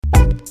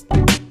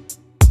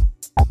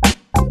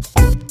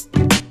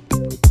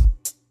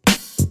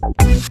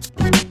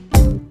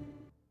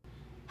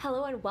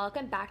Hello and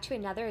welcome back to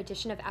another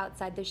edition of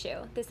Outside the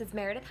Shoe. This is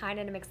Meredith Hine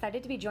and I'm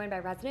excited to be joined by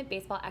resident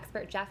baseball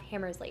expert Jeff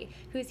Hammersley,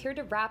 who is here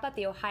to wrap up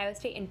the Ohio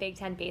State and Big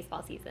Ten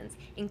baseball seasons,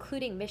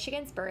 including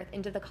Michigan's berth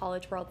into the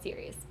College World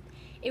Series.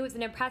 It was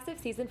an impressive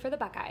season for the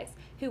Buckeyes,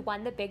 who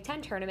won the Big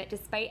Ten tournament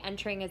despite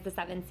entering as the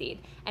 7th seed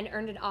and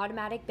earned an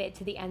automatic bid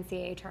to the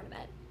NCAA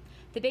tournament.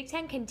 The Big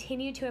Ten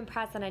continued to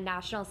impress on a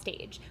national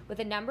stage, with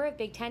a number of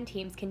Big Ten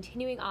teams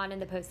continuing on in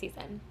the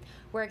postseason.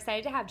 We're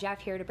excited to have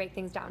Jeff here to break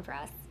things down for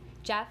us.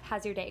 Jeff,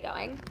 how's your day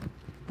going?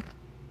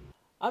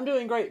 I'm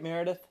doing great,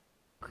 Meredith.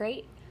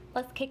 Great.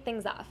 Let's kick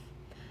things off.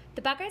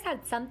 The Buckeyes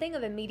had something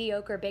of a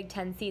mediocre Big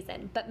Ten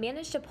season, but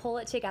managed to pull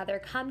it together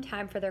come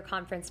time for their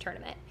conference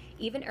tournament,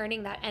 even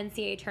earning that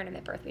NCAA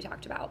tournament berth we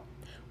talked about.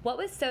 What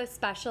was so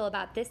special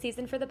about this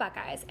season for the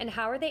Buckeyes, and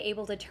how were they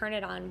able to turn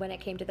it on when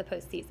it came to the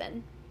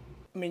postseason?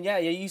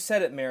 You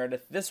said it,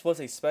 Meredith. This was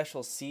a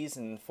special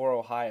season for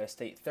Ohio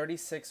State.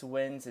 36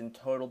 wins in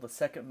total, the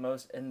second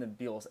most in the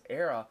Beals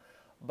era.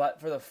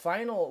 But for the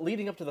final,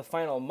 leading up to the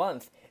final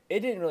month, it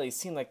didn't really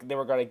seem like they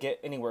were going to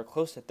get anywhere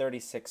close to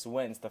 36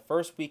 wins. The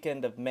first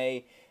weekend of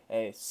May,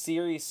 a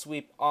series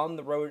sweep on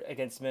the road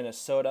against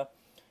Minnesota,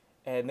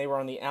 and they were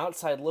on the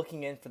outside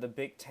looking in for the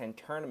Big Ten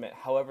tournament.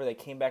 However, they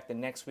came back the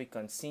next week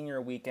on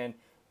senior weekend,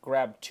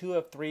 grabbed 2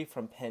 of 3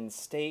 from Penn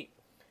State.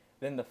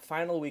 Then the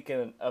final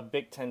weekend of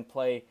Big Ten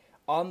play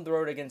on the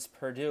road against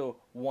Purdue,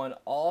 won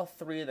all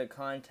 3 of the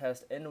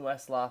contests in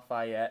West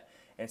Lafayette,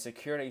 and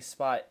secured a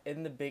spot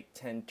in the Big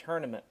Ten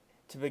tournament.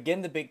 To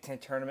begin the Big Ten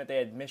tournament, they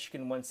had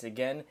Michigan once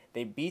again.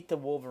 They beat the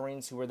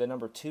Wolverines, who were the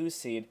number 2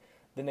 seed.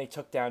 Then they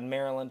took down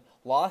Maryland,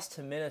 lost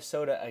to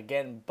Minnesota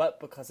again, but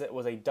because it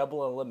was a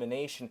double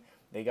elimination,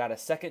 they got a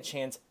second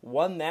chance,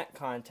 won that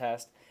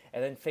contest,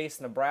 and then faced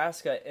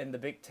Nebraska in the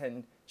Big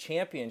Ten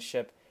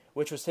championship,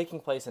 which was taking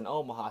place in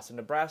Omaha. So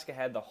Nebraska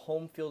had the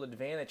home field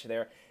advantage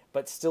there,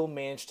 but still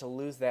managed to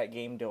lose that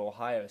game to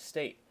Ohio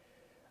State.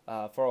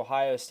 For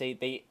Ohio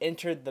State, they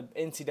entered the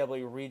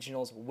NCAA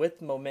regionals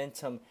with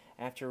momentum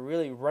after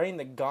really running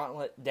the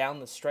gauntlet down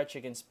the stretch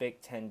against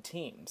Big Ten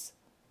teams.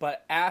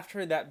 But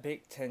after that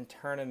Big Ten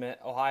tournament,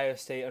 Ohio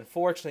State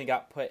unfortunately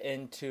got put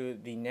into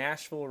the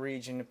Nashville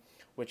region,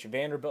 which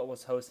Vanderbilt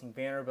was hosting.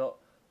 Vanderbilt,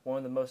 one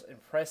of the most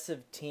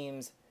impressive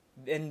teams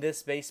in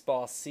this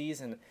baseball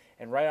season.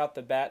 And right off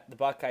the bat, the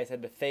Buckeyes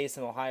had to face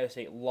them. Ohio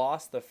State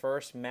lost the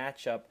first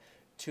matchup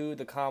to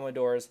the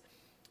Commodores.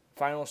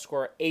 Final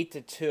score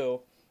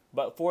 8-2.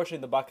 But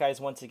fortunately, the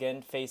Buckeyes, once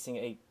again, facing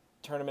a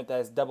tournament that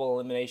has double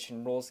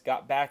elimination rules,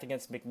 got back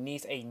against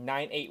McNeese, a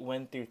 9-8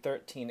 win through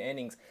 13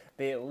 innings.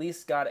 They at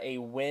least got a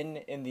win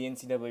in the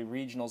NCAA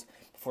regionals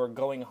before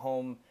going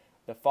home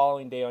the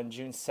following day on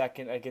June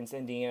 2nd against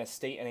Indiana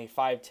State in a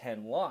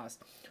 5-10 loss.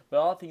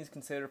 But all things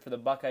considered for the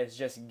Buckeyes,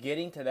 just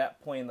getting to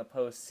that point in the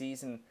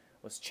postseason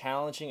was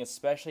challenging,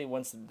 especially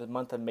once the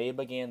month of May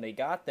began. They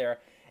got there,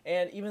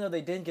 and even though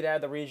they didn't get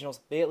out of the regionals,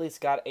 they at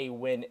least got a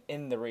win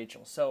in the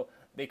regionals. So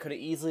they could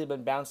have easily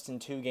been bounced in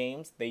 2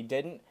 games. They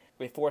didn't.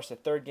 They forced a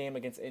 3rd game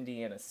against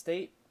Indiana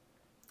State.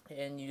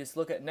 And you just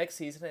look at next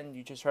season and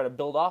you just try to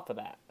build off of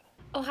that.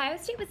 Ohio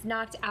State was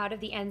knocked out of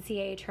the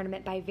NCAA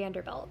tournament by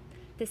Vanderbilt,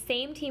 the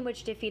same team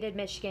which defeated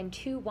Michigan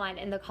 2-1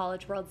 in the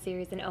College World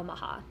Series in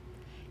Omaha.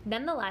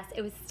 Nonetheless,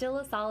 it was still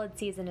a solid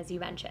season, as you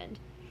mentioned.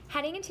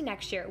 Heading into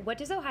next year, what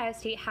does Ohio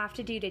State have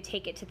to do to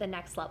take it to the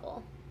next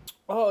level?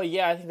 Oh,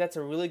 yeah, I think that's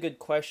a really good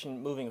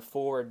question moving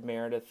forward,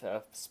 Meredith,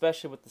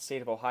 especially with the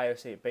state of Ohio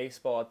State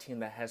baseball, a team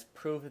that has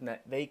proven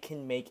that they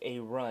can make a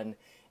run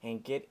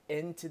and get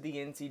into the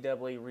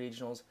NCAA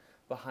regionals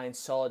behind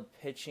solid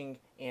pitching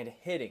and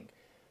hitting.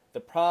 The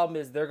problem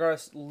is they're going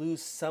to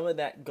lose some of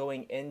that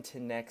going into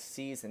next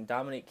season.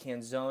 Dominic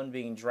Canzone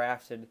being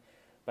drafted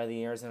by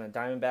the Arizona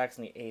Diamondbacks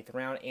in the 8th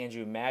round.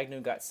 Andrew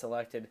Magnu got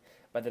selected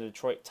by the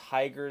Detroit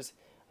Tigers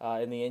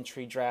in the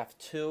entry draft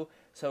too.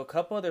 So a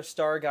couple other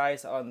star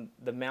guys on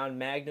the mound.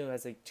 Magnu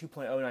has a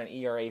 2.09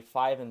 ERA,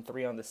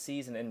 5-3 on the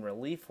season in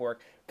relief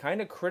work.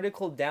 Kind of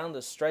critical down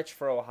the stretch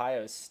for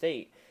Ohio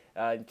State.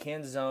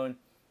 Canzone,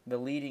 the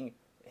leading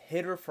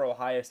hitter for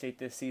Ohio State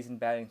this season,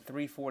 batting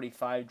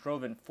 .345,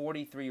 drove in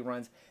 43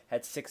 runs,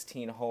 had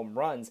 16 home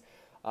runs.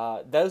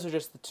 Those are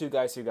just the 2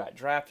 guys who got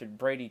drafted.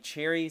 Brady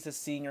Cherry is a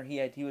senior.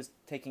 He was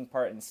taking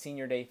part in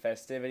senior day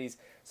festivities,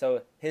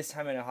 so his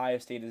time in Ohio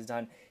State is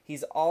done.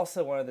 He's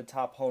also one of the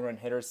top home run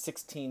hitters,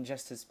 16,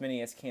 just as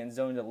many as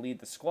Canzone to lead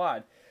the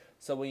squad.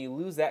 So when you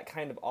lose that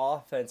kind of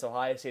offense,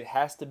 Ohio State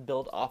has to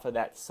build off of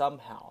that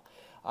somehow.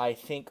 I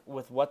think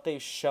with what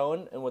they've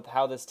shown and with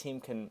how this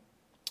team can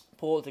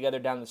pull it together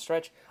down the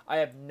stretch, I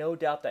have no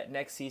doubt that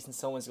next season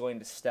someone's going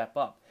to step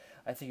up.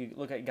 I think you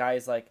look at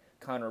guys like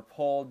Connor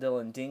Pohl,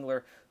 Dylan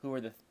Dingler, who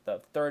are the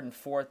 3rd and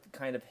 4th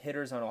kind of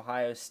hitters on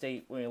Ohio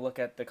State. When you look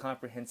at the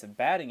comprehensive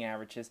batting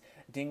averages,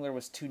 Dingler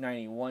was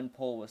 .291,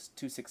 Pohl was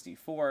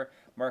 .264,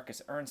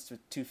 Marcus Ernst was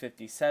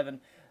 .257,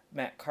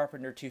 Matt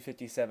Carpenter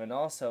 .257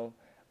 also,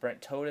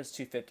 Brent Todas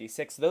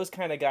 .256. Those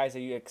kind of guys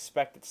that you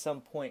expect at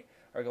some point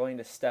are going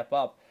to step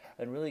up.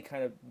 and really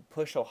kind of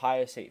push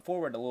Ohio State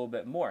forward a little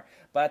bit more.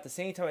 But at the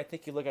same time, I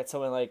think you look at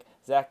someone like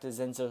Zach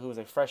DeZenzo, who was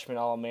a freshman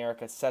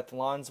All-America, Seth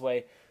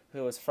Lonsway,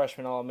 who was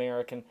freshman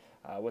All-American,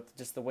 with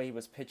just the way he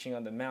was pitching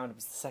on the mound,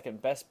 was the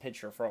second best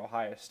pitcher for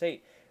Ohio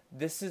State.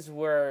 This is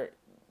where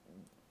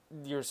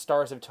your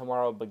stars of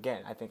tomorrow begin.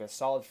 I think a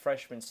solid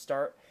freshman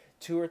start,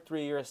 2 or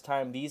 3 years'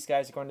 time, these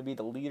guys are going to be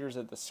the leaders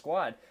of the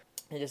squad.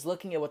 And just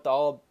looking at what the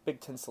all Big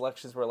Ten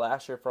selections were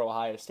last year for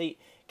Ohio State,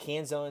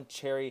 Canzone,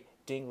 Cherry,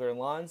 Dingler, and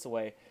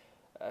Lonsway,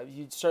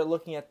 you start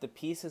looking at the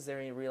pieces there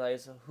and you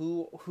realize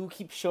who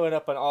keeps showing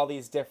up on all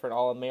these different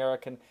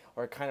All-American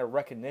or kind of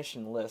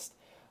recognition lists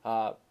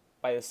by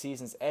the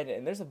season's end.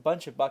 And there's a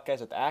bunch of Buckeyes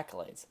with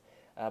accolades.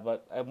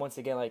 But once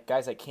again, like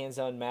guys like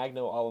Canzone,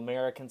 Magno,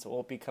 All-Americans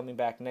won't be coming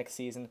back next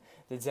season.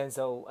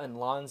 DeZenzo and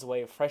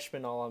Lonsway,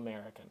 freshman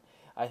All-American.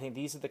 I think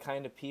these are the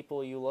kind of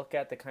people you look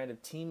at, the kind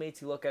of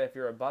teammates you look at if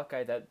you're a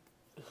Buckeye, that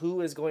who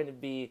is going to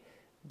be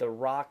the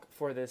rock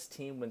for this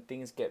team when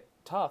things get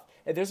tough.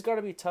 And there's got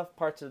to be tough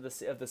parts of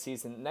the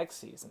season next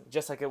season,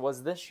 just like it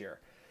was this year.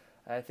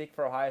 I think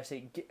for Ohio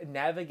State,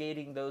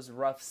 navigating those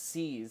rough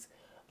seas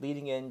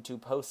leading into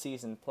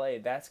postseason play,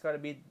 that's got to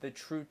be the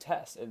true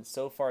test. And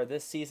so far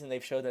this season,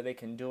 they've showed that they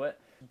can do it.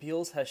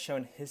 Beals has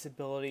shown his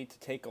ability to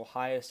take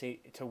Ohio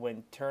State to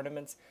win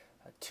tournaments.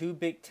 2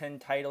 Big Ten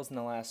titles in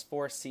the last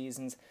 4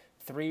 seasons,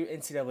 3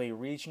 NCAA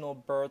regional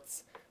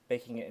berths,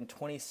 making it in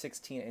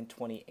 2016 and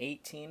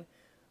 2018.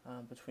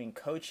 Between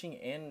coaching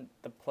and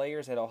the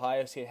players that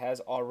Ohio State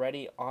has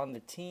already on the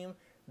team,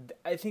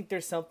 I think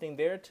there's something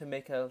there to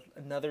make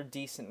another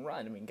decent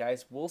run. I mean,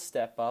 guys will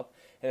step up,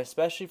 and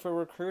especially for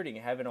recruiting,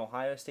 have an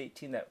Ohio State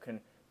team that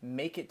can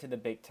make it to the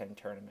Big Ten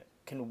tournament,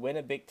 can win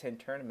a Big Ten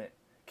tournament,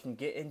 can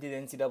get into the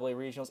NCAA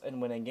regionals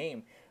and win a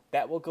game.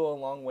 That will go a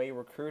long way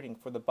recruiting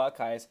for the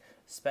Buckeyes,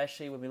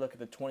 especially when we look at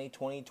the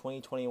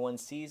 2020-2021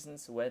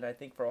 seasons, when I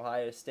think for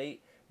Ohio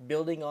State,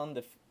 building on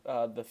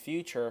the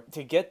future,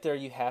 to get there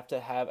you have to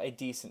have a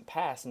decent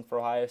pass. And for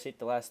Ohio State,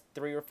 the last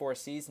 3 or 4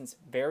 seasons,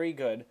 very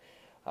good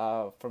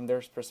from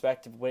their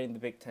perspective, winning the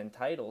Big Ten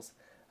titles.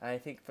 I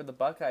think for the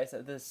Buckeyes,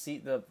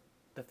 the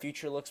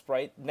future looks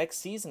bright. Next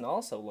season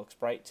also looks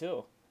bright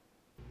too.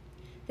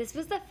 This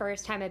was the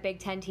first time a Big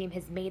Ten team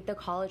has made the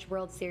College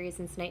World Series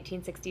since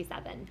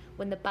 1967,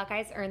 when the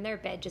Buckeyes earned their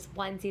bid just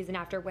 1 season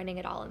after winning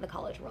it all in the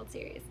College World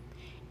Series.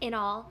 In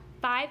all,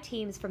 5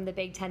 teams from the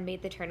Big Ten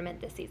made the tournament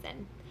this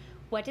season.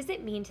 What does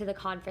it mean to the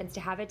conference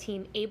to have a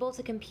team able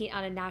to compete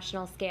on a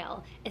national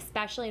scale,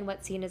 especially in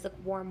what's seen as a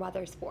warm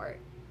weather sport?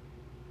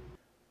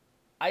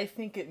 I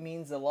think it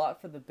means a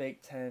lot for the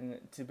Big Ten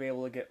to be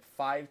able to get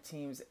 5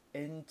 teams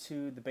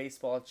into the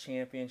baseball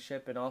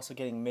championship and also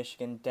getting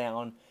Michigan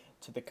down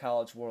to the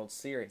College World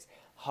Series.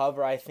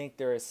 However, I think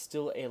there is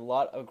still a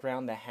lot of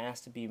ground that has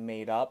to be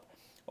made up.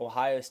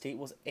 Ohio State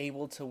was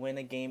able to win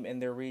a game in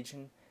their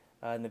region,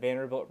 in the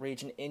Vanderbilt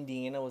region.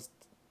 Indiana was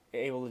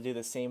able to do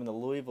the same in the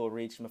Louisville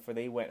region before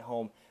they went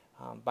home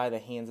by the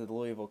hands of the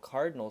Louisville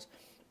Cardinals.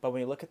 But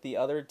when you look at the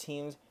other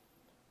teams,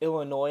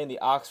 Illinois in the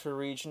Oxford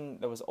region,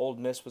 that was Ole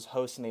Miss was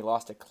hosting, they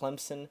lost to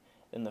Clemson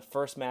in the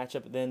first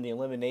matchup. Then the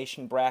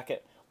elimination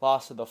bracket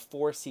lost to the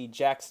 4 seed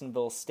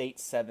Jacksonville State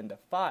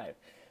 7-5.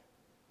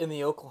 In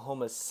the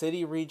Oklahoma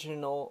City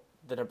regional,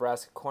 the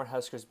Nebraska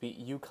Cornhuskers beat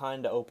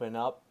UConn to open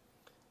up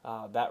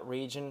that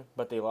region,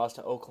 but they lost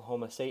to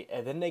Oklahoma State,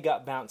 and then they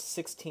got bounced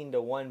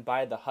 16-1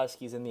 by the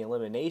Huskies in the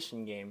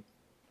elimination game.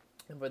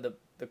 And for the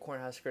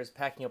Cornhuskers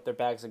packing up their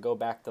bags to go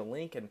back to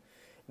Lincoln.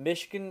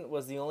 Michigan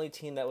was the only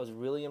team that was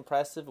really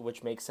impressive,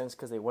 which makes sense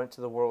because they went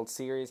to the World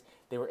Series.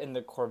 They were in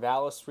the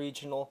Corvallis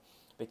regional.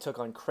 They took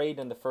on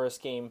Creighton in the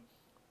first game,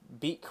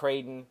 beat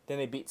Creighton, then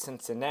they beat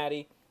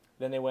Cincinnati.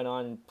 Then they went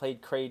on and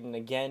played Creighton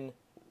again,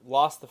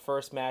 lost the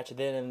first match.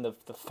 Then in the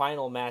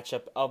final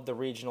matchup of the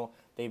regional,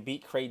 they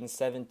beat Creighton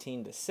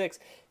 17-6.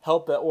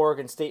 Helped that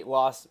Oregon State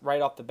lost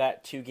right off the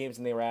bat 2 games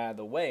and they were out of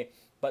the way.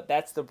 But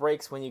that's the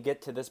breaks when you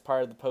get to this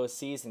part of the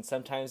postseason.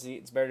 Sometimes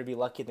it's better to be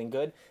lucky than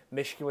good.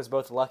 Michigan was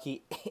both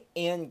lucky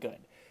and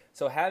good.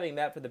 So having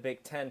that for the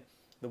Big Ten,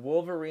 the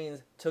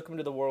Wolverines took them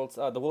to the World.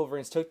 The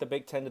Wolverines took the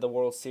Big Ten to the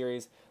World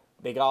Series.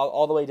 They got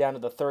all the way down to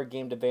the 3rd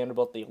game to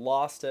Vanderbilt. They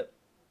lost it.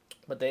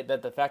 But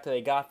the fact that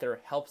they got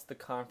there helps the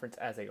conference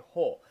as a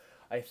whole.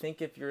 I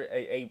think if you're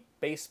a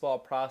baseball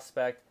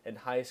prospect in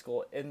high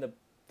school, in the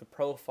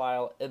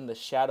profile, in the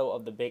shadow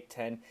of the Big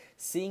Ten,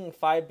 seeing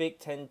 5 Big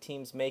Ten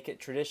teams make it,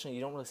 traditionally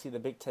you don't really see the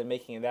Big Ten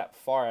making it that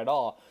far at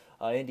all.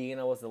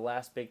 Indiana was the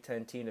last Big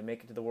Ten team to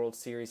make it to the World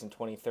Series in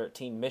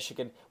 2013.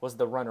 Michigan was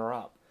the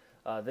runner-up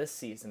this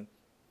season.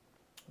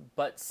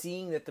 But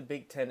seeing that the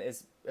Big Ten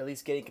is at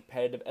least getting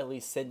competitive, at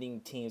least sending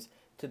teams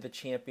to the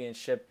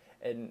championship,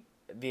 and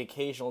the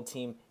occasional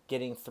team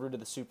getting through to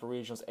the super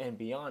regionals and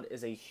beyond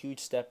is a huge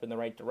step in the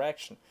right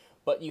direction.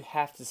 But you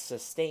have to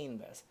sustain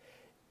this.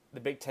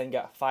 The Big Ten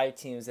got 5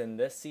 teams in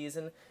this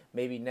season.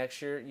 Maybe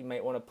next year you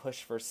might want to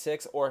push for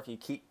 6, or if you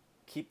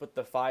keep with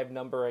the 5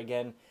 number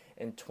again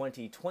in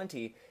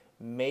 2020,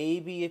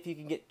 maybe if you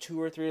can get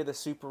 2 or 3 of the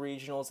super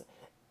regionals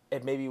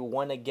and maybe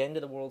 1 again to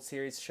the World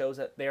Series, shows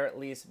that they're at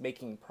least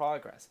making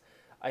progress.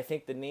 I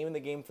think the name of the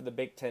game for the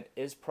Big Ten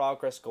is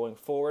progress going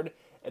forward,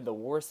 and the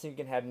worst thing you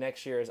can have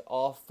next year is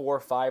all 4,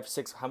 5,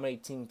 6, how many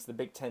teams the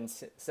Big Ten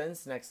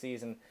sends next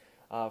season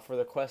for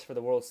the quest for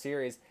the World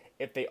Series.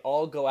 If they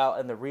all go out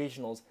in the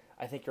regionals,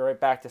 I think you're right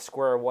back to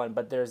square one,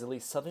 but there's at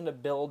least something to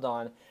build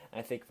on. And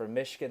I think for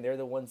Michigan, they're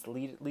the ones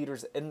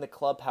leaders in the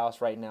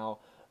clubhouse right now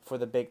for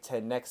the Big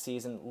Ten next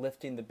season,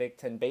 lifting the Big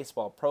Ten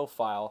baseball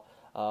profile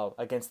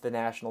against the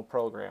national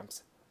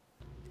programs.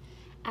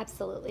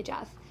 Absolutely,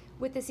 Jeff.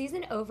 With the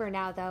season over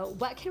now, though,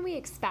 what can we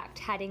expect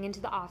heading into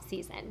the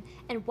offseason?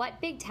 And what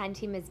Big Ten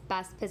team is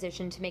best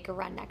positioned to make a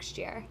run next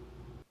year?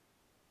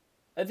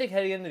 I think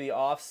heading into the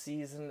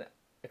offseason,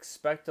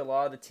 expect a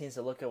lot of the teams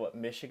to look at what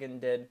Michigan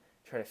did,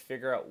 try to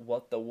figure out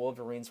what the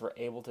Wolverines were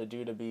able to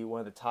do to be one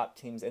of the top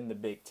teams in the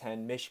Big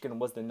Ten. Michigan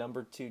was the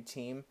number 2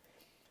 team,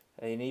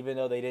 and even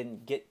though they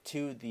didn't get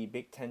to the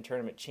Big Ten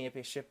Tournament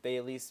Championship, they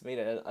at least made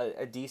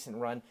a decent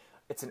run.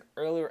 It's an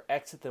earlier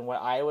exit than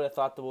what I would have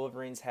thought the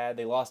Wolverines had.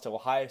 They lost to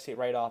Ohio State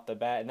right off the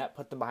bat, and that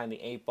put them behind the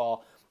 8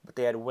 ball, but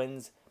they had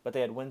wins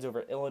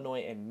over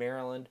Illinois and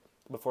Maryland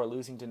before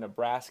losing to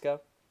Nebraska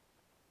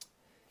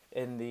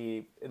in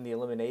the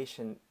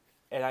elimination.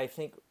 And I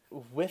think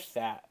with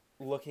that,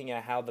 looking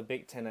at how the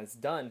Big Ten has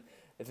done,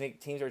 I think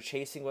teams are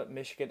chasing what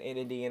Michigan and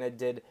Indiana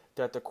did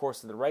throughout the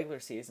course of the regular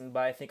season,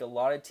 but I think a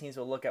lot of teams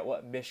will look at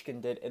what Michigan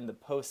did in the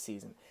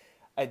postseason.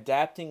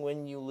 Adapting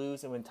when you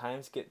lose and when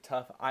times get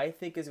tough, I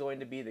think, is going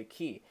to be the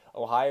key.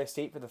 Ohio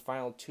State, for the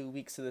final 2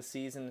 weeks of the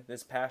season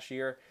this past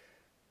year,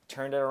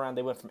 turned it around.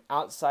 They went from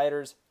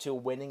outsiders to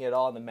winning it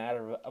all in the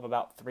matter of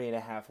about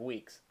 3.5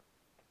 weeks.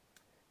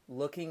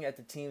 Looking at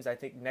the teams, I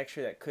think next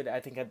year that could, I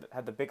think,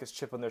 have the biggest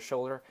chip on their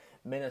shoulder,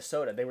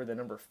 Minnesota. They were the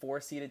number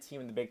 4 seeded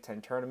team in the Big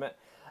Ten tournament.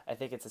 I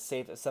think it's a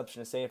safe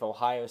assumption to say if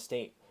Ohio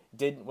State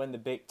didn't win the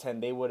Big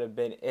Ten, they would have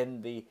been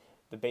in the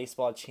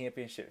baseball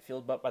championship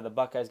field, but by the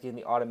Buckeyes getting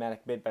the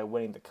automatic bid by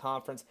winning the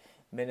conference.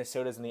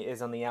 Minnesota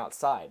is on the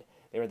outside.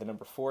 They were the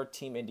number 4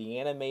 team.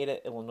 Indiana made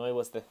it. Illinois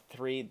was the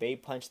 3. They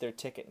punched their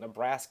ticket.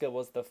 Nebraska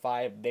was the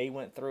 5. They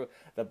went through.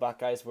 The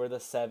Buckeyes were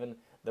the 7.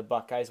 The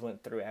Buckeyes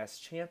went through as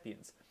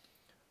champions.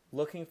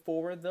 Looking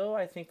forward, though,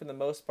 I think for the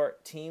most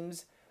part,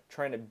 teams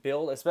trying to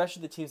build,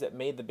 especially the teams that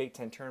made the Big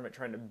Ten tournament,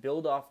 trying to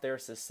build off their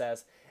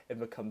success and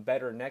become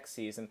better next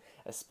season,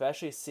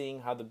 especially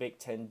seeing how the Big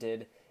Ten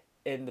did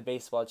in the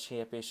baseball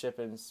championship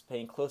and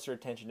paying closer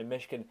attention to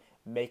Michigan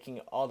making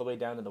it all the way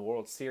down to the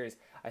World Series.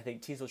 I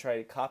think teams will try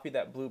to copy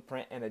that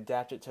blueprint and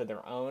adapt it to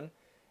their own.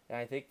 And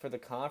I think for the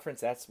conference,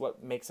 that's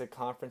what makes a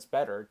conference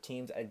better.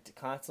 Teams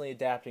constantly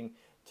adapting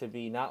to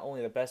be not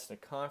only the best in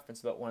the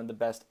conference, but one of the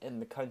best in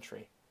the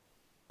country.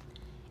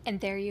 And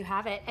there you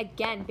have it.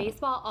 Again,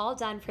 baseball all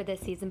done for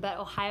this season, but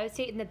Ohio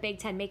State and the Big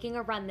Ten making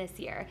a run this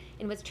year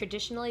in what's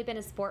traditionally been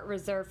a sport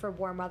reserved for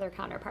warm weather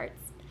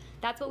counterparts.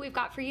 That's what we've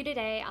got for you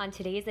today on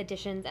today's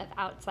editions of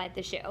Outside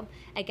the Shoe.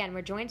 Again,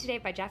 we're joined today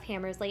by Jeff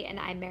Hammersley, and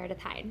I'm Meredith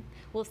Hine.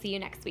 We'll see you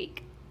next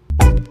week.